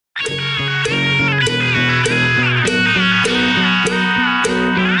Welcome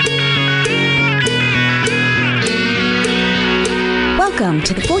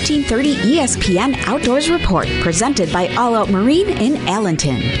to the 1430 ESPN Outdoors Report, presented by All Out Marine in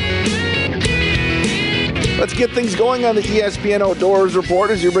Allenton. Let's get things going on the ESPN Outdoors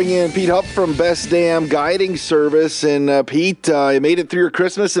Report as you're bringing in Pete Hupp from Best Damn Guiding Service. And Pete, you made it through your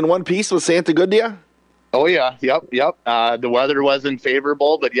Christmas in one piece. Was Santa good to you? Oh, yeah. Yep. The weather wasn't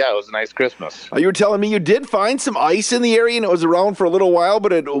favorable, but yeah, it was a nice Christmas. You were telling me you did find some ice in the area and it was around for a little while,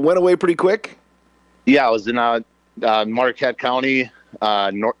 but it went away pretty quick? Yeah, I was in Marquette County,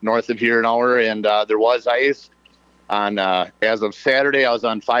 north of here an hour, and there was ice. As of Saturday, I was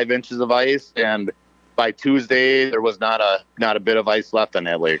on 5 inches of ice, and by Tuesday, there was not a bit of ice left on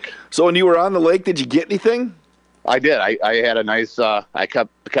that lake. So when you were on the lake, did you get anything? I did. I had a nice. I kept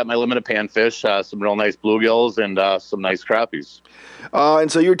my limit of panfish, some real nice bluegills, and some nice crappies.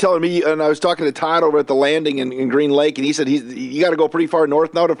 And so you were telling me, and I was talking to Todd over at the landing in Green Lake, and he said you got to go pretty far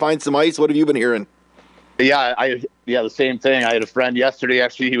north now to find some ice. What have you been hearing? Yeah, the same thing. I had a friend yesterday.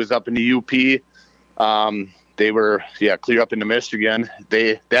 Actually, he was up in the UP. They were clear up into Michigan.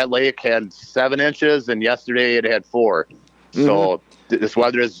 That lake had 7 inches, and yesterday it had 4. Mm-hmm. So this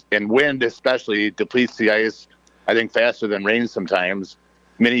weather and wind especially depletes the ice, I think, faster than rain sometimes.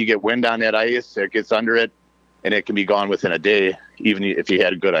 The minute you get wind on that ice, it gets under it, and it can be gone within a day, even if you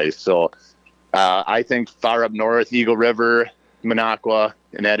had good ice. So I think far up north, Eagle River, Minocqua,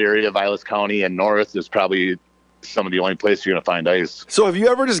 in that area of Vilas County and north is probably some of the only place you're going to find ice. So have you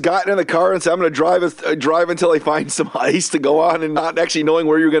ever just gotten in the car and said, I'm going to drive until I find some ice to go on, and not actually knowing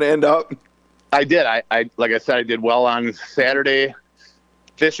where you're going to end up? I did. I like I said, I did well on Saturday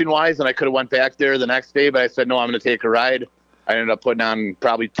fishing-wise, and I could have went back there the next day, but I said, no, I'm going to take a ride. I ended up putting on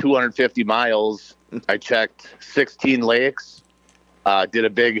probably 250 miles. I checked 16 lakes, did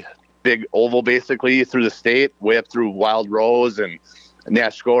a big oval basically through the state, way up through Wild Rose and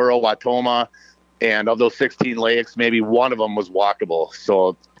Nashgoro, Watoma. And of those 16 lakes, maybe one of them was walkable.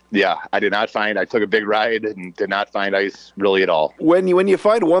 So, yeah, I took a big ride and did not find ice really at all. When you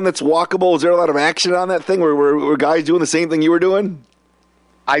find one that's walkable, is there a lot of action on that thing? Were guys doing the same thing you were doing?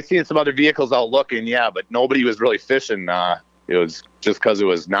 I seen some other vehicles out looking, yeah, but nobody was really fishing. It was just because it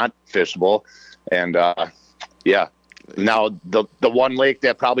was not fishable. And, yeah, now the one lake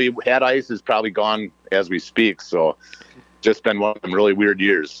that probably had ice is probably gone as we speak. So just been one of them really weird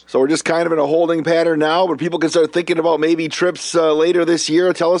years. So we're just kind of in a holding pattern now, but people can start thinking about maybe trips later this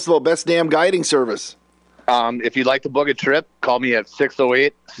year. Tell us about Best Damn Guiding Service. If you'd like to book a trip, call me at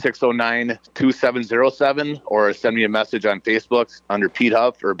 608-609-2707 or send me a message on Facebook under Pete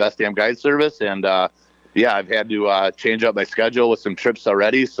Huff or Best Damn Guide Service. And, I've had to change up my schedule with some trips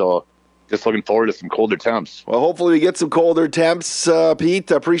already, so just looking forward to some colder temps. Well, hopefully we get some colder temps,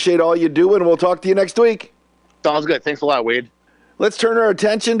 Pete. I appreciate all you do, and we'll talk to you next week. Sounds good. Thanks a lot, Wade. Let's turn our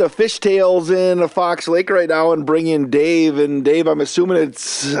attention to fishtails in Fox Lake right now and bring in Dave. And Dave, I'm assuming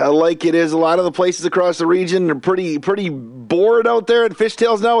it's like it is a lot of the places across the region. They're pretty bored out there at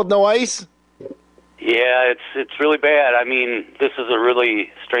fishtails now with no ice. Yeah, it's really bad. I mean, this is a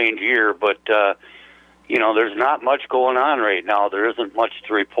really strange year, but there's not much going on right now. There isn't much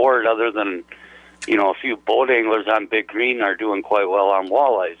to report other than a few boat anglers on Big Green are doing quite well on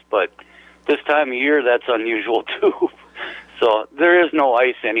walleyes, but this time of year, that's unusual, too. So there is no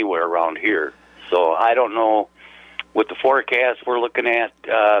ice anywhere around here. So I don't know. With the forecast we're looking at,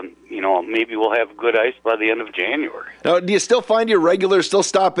 maybe we'll have good ice by the end of January. Now, do you still find your regulars still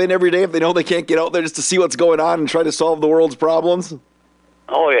stop in every day if they know they can't get out there just to see what's going on and try to solve the world's problems?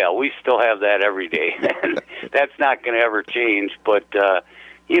 Oh, yeah, we still have that every day. That's not going to ever change. But, the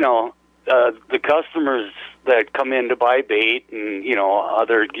customers that come in to buy bait and,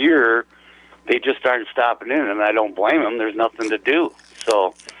 other gear, they just aren't stopping in, and I don't blame them. There's nothing to do.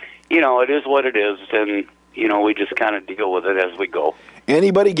 So, it is what it is, and, we just kind of deal with it as we go.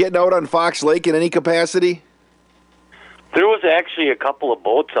 Anybody getting out on Fox Lake in any capacity? There was actually a couple of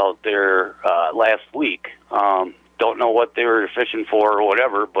boats out there last week. Don't know what they were fishing for or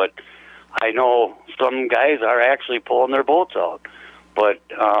whatever, but I know some guys are actually pulling their boats out. But,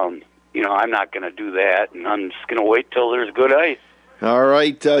 I'm not going to do that, and I'm just going to wait till there's good ice. All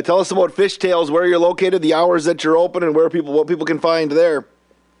right. Tell us about Fishtails, where you're located, the hours that you're open, and what people can find there.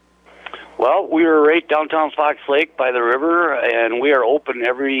 Well, we are right downtown Fox Lake by the river, and we are open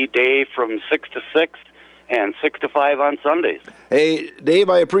every day from 6 to 6 and 6 to 5 on Sundays. Hey, Dave,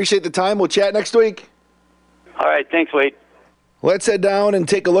 I appreciate the time. We'll chat next week. All right. Thanks, Wade. Let's head down and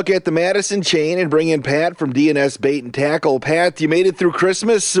take a look at the Madison chain and bring in Pat from D&S Bait and Tackle. Pat, you made it through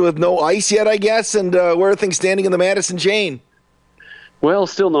Christmas with no ice yet, I guess, and where are things standing in the Madison chain? Well,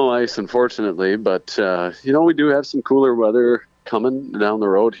 still no ice, unfortunately, but, we do have some cooler weather coming down the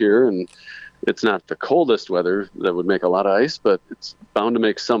road here, and it's not the coldest weather that would make a lot of ice, but it's bound to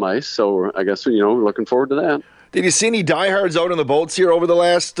make some ice, so I guess, we're looking forward to that. Did you see any diehards out on the boats here over the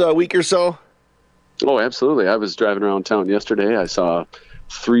last week or so? Oh, absolutely. I was driving around town yesterday. I saw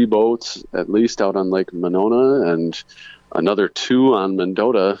 3 boats at least out on Lake Monona and another 2 on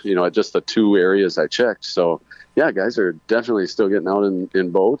Mendota, at just the 2 areas I checked. So, yeah, guys are definitely still getting out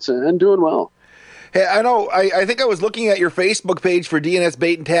in boats and doing well. Hey, I know. I think I was looking at your Facebook page for DNS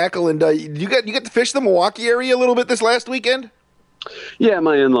Bait and Tackle, and you get to fish the Milwaukee area a little bit this last weekend? Yeah,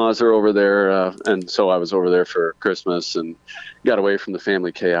 my in-laws are over there, and so I was over there for Christmas and got away from the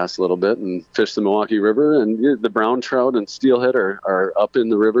family chaos a little bit and fished the Milwaukee River. And the brown trout and steelhead are up in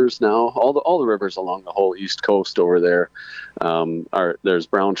the rivers now. All the rivers along the whole East Coast over there there's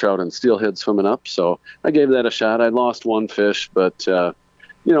brown trout and steelhead swimming up. So I gave that a shot. I lost 1 fish, but it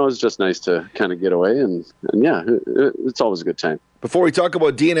was just nice to kind of get away. And yeah, it's always a good time. Before we talk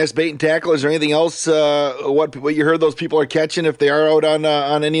about DNS Bait and Tackle, is there anything else what you heard those people are catching if they are out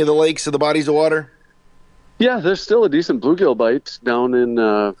on any of the lakes or the bodies of water? Yeah, there's still a decent bluegill bite down in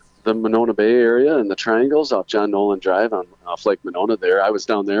the Monona Bay area and the triangles off John Nolan Drive off Lake Monona there. I was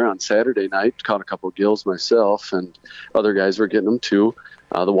down there on Saturday night, caught a couple of gills myself, and other guys were getting them too.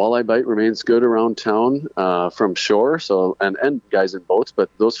 The walleye bite remains good around town from shore, so and guys in boats, but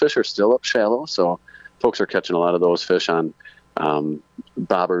those fish are still up shallow, so folks are catching a lot of those fish on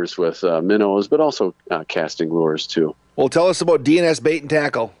bobbers with minnows, but also casting lures too. Well, tell us about DNS Bait and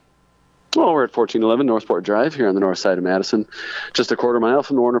Tackle. Well, we're at 1411 Northport Drive here on the north side of Madison, just a quarter mile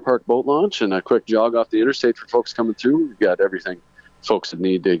from the Warner Park Boat Launch, and a quick jog off the interstate for folks coming through. We've got everything folks would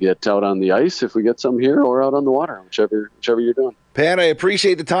need to get out on the ice if we get some here, or out on the water, whichever you're doing. Pat, I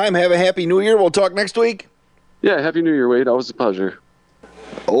appreciate the time. Have a happy New Year. We'll talk next week. Yeah, happy New Year, Wade. Always a pleasure.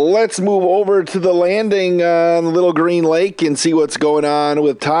 Let's move over to the landing on the Little Green Lake and see what's going on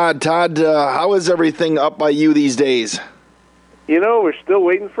with Todd. Todd, how is everything up by you these days? We're still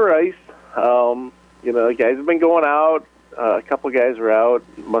waiting for ice. The guys have been going out. A couple of guys are out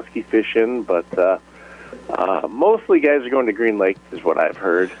muskie fishing, but mostly guys are going to Green Lake is what I've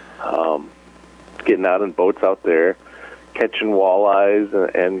heard. Getting out in boats out there, catching walleyes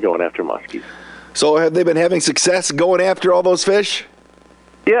and going after muskies. So have they been having success going after all those fish?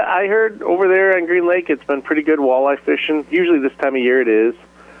 Yeah, I heard over there on Green Lake it's been pretty good walleye fishing. Usually this time of year it is.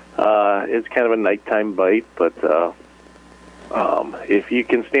 It's kind of a nighttime bite, but if you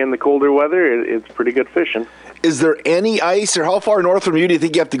can stand the colder weather, it's pretty good fishing. Is there any ice, or how far north from you do you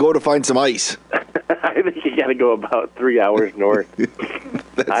think you have to go to find some ice? I think you got to go about 3 hours north.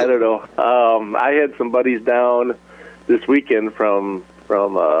 I don't know. I had some buddies down this weekend from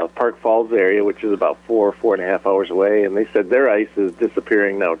Park Falls area, which is about 4.5 hours away, and they said their ice is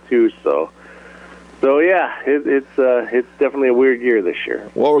disappearing now too. So yeah, it's definitely a weird year this year.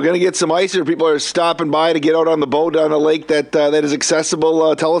 Well, we're going to get some ice here. People are stopping by to get out on the boat on a lake that is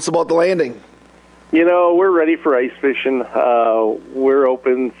accessible. Tell us about the landing. We're ready for ice fishing. We're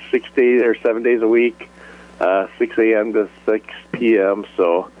open 7 days a week, 6 a.m. to 6 p.m.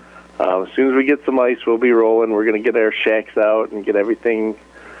 So as soon as we get some ice, we'll be rolling. We're going to get our shacks out and get everything,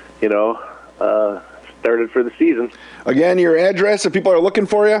 started for the season. Again, your address if people are looking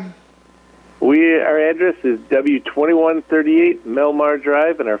for you? Our address is W2138 Melmar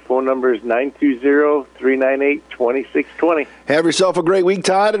Drive, and our phone number is 920-398-2620. Have yourself a great week,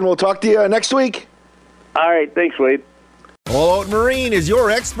 Todd, and we'll talk to you next week. All right, thanks, Wade. All Out Marine is your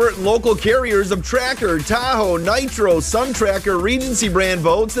expert in local carriers of Tracker, Tahoe, Nitro, Sun Tracker, Regency brand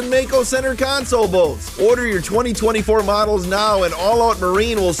boats, and Mako Center console boats. Order your 2024 models now, and All Out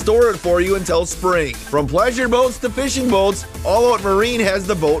Marine will store it for you until spring. From pleasure boats to fishing boats, All Out Marine has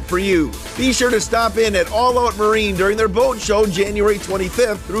the boat for you. Be sure to stop in at All Out Marine during their boat show January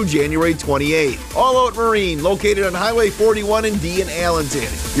 25th through January 28th. All Out Marine, located on Highway 41 in D in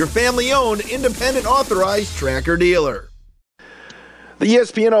Allenton. Your family-owned, independent authorized Tracker dealer. The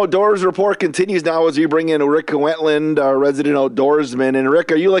ESPN Outdoors Report continues now as we bring in Rick Wentland, our resident outdoorsman. And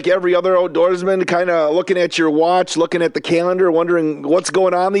Rick, are you like every other outdoorsman, kind of looking at your watch, looking at the calendar, wondering what's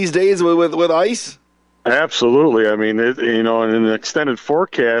going on these days with ice? Absolutely. I mean, in an extended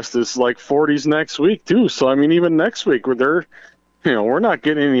forecast, it's like 40s next week too. So I mean, even next week, we're not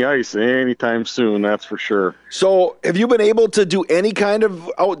getting any ice anytime soon. That's for sure. So, have you been able to do any kind of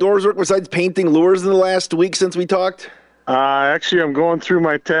outdoors work besides painting lures in the last week since we talked? Actually, I'm going through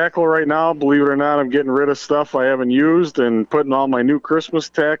my tackle right now. Believe it or not, I'm getting rid of stuff I haven't used and putting all my new Christmas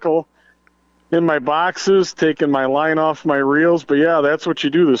tackle in my boxes, taking my line off my reels. But yeah, that's what you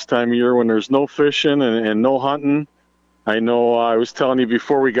do this time of year when there's no fishing and no hunting. I know I was telling you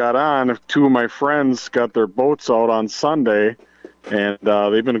before we got on, 2 of my friends got their boats out on Sunday, and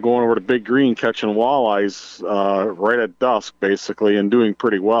they've been going over to Big Green catching walleyes right at dusk, basically, and doing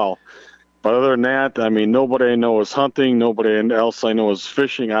pretty well. But other than that, I mean, nobody I know is hunting. Nobody else I know is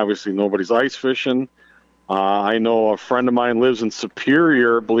fishing. Obviously, nobody's ice fishing. I know a friend of mine lives in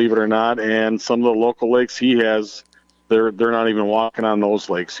Superior, believe it or not, and some of the local lakes he has, they're not even walking on those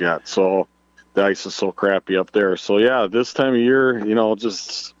lakes yet. So the ice is so crappy up there. So, yeah, this time of year,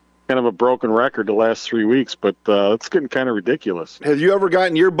 just kind of a broken record the last 3 weeks, but it's getting kind of ridiculous. Have you ever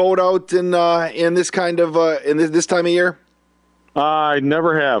gotten your boat out in this kind of in this time of year? I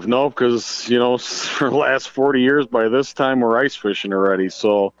never have, no, because, for the last 40 years, by this time, we're ice fishing already.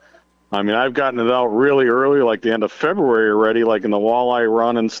 So, I mean, I've gotten it out really early, like the end of February already, like in the walleye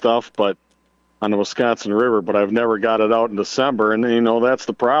run and stuff, but on the Wisconsin River, but I've never got it out in December. And, that's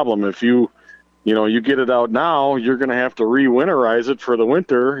the problem. If you get it out now, you're going to have to re-winterize it for the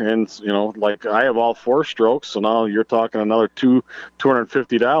winter. And, like I have all 4 strokes, so now you're talking another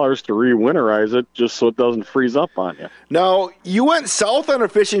 $250 to re-winterize it just so it doesn't freeze up on you. Now, you went south on a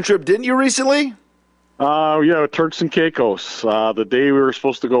fishing trip, didn't you, recently? Yeah, Turks and Caicos. The day we were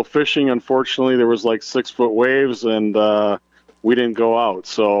supposed to go fishing, unfortunately, there was like 6-foot waves, and we didn't go out.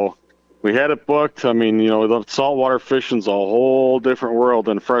 So we had it booked. I mean, the saltwater fishing's a whole different world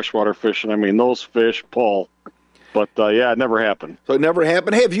than freshwater fishing. I mean, those fish pull. But, yeah, it never happened. So it never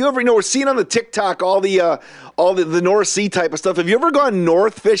happened. Hey, have you ever, seen on the TikTok all the North Sea type of stuff? Have you ever gone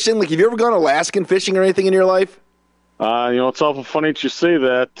north fishing? Like, have you ever gone Alaskan fishing or anything in your life? It's awful funny that you say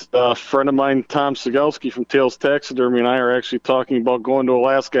that. A friend of mine, Tom Sigelski from Tales Taxidermy, and I are actually talking about going to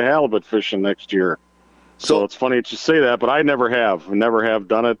Alaska halibut fishing next year. So it's funny that you say that, but I never have. I never have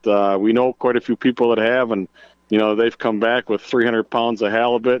done it. We know quite a few people that have, and, they've come back with 300 pounds of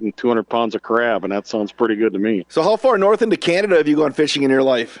halibut and 200 pounds of crab, and that sounds pretty good to me. So how far north into Canada have you gone fishing in your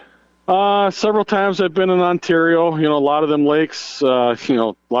life? Several times I've been in Ontario. A lot of them lakes, a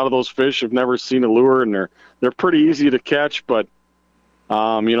lot of those fish have never seen a lure, and they're pretty easy to catch, but,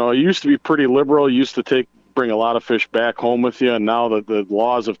 it used to be pretty liberal. It used to bring a lot of fish back home with you, and now that the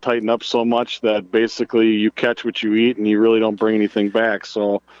laws have tightened up so much that basically you catch what you eat and you really don't bring anything back.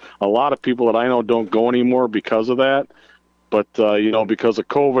 So a lot of people that I know don't go anymore because of that. But, because of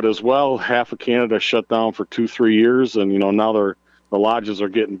COVID as well, half of Canada shut down for 2-3 years, and, now the lodges are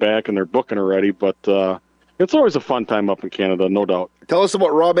getting back and they're booking already. But it's always a fun time up in Canada, no doubt. Tell us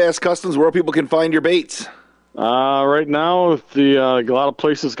about Raw Bass Customs, where people can find your baits. Right now, a lot of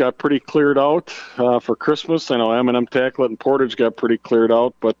places got pretty cleared out for Christmas. I know M&M Tacklet and Portage got pretty cleared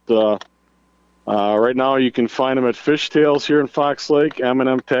out, but right now you can find them at Fishtails here in Fox Lake,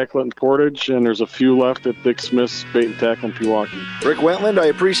 M&M Tacklet and Portage, and there's a few left at Dick Smith's Bait and Tackle in Pewaukee. Rick Wentland, I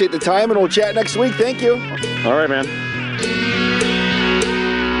appreciate the time, and we'll chat next week. Thank you. All right, man.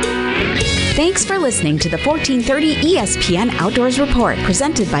 Thanks for listening to the 1430 ESPN Outdoors Report,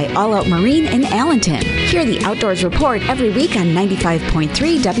 presented by All Out Marine in Allenton. Hear the Outdoors Report every week on 95.3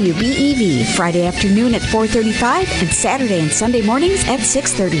 WBEV, Friday afternoon at 4:35 and Saturday and Sunday mornings at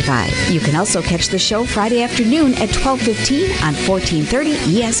 6:35. You can also catch the show Friday afternoon at 12:15 on 1430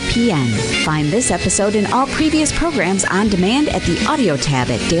 ESPN. Find this episode and all previous programs on demand at the audio tab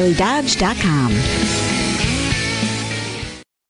at dailydodge.com.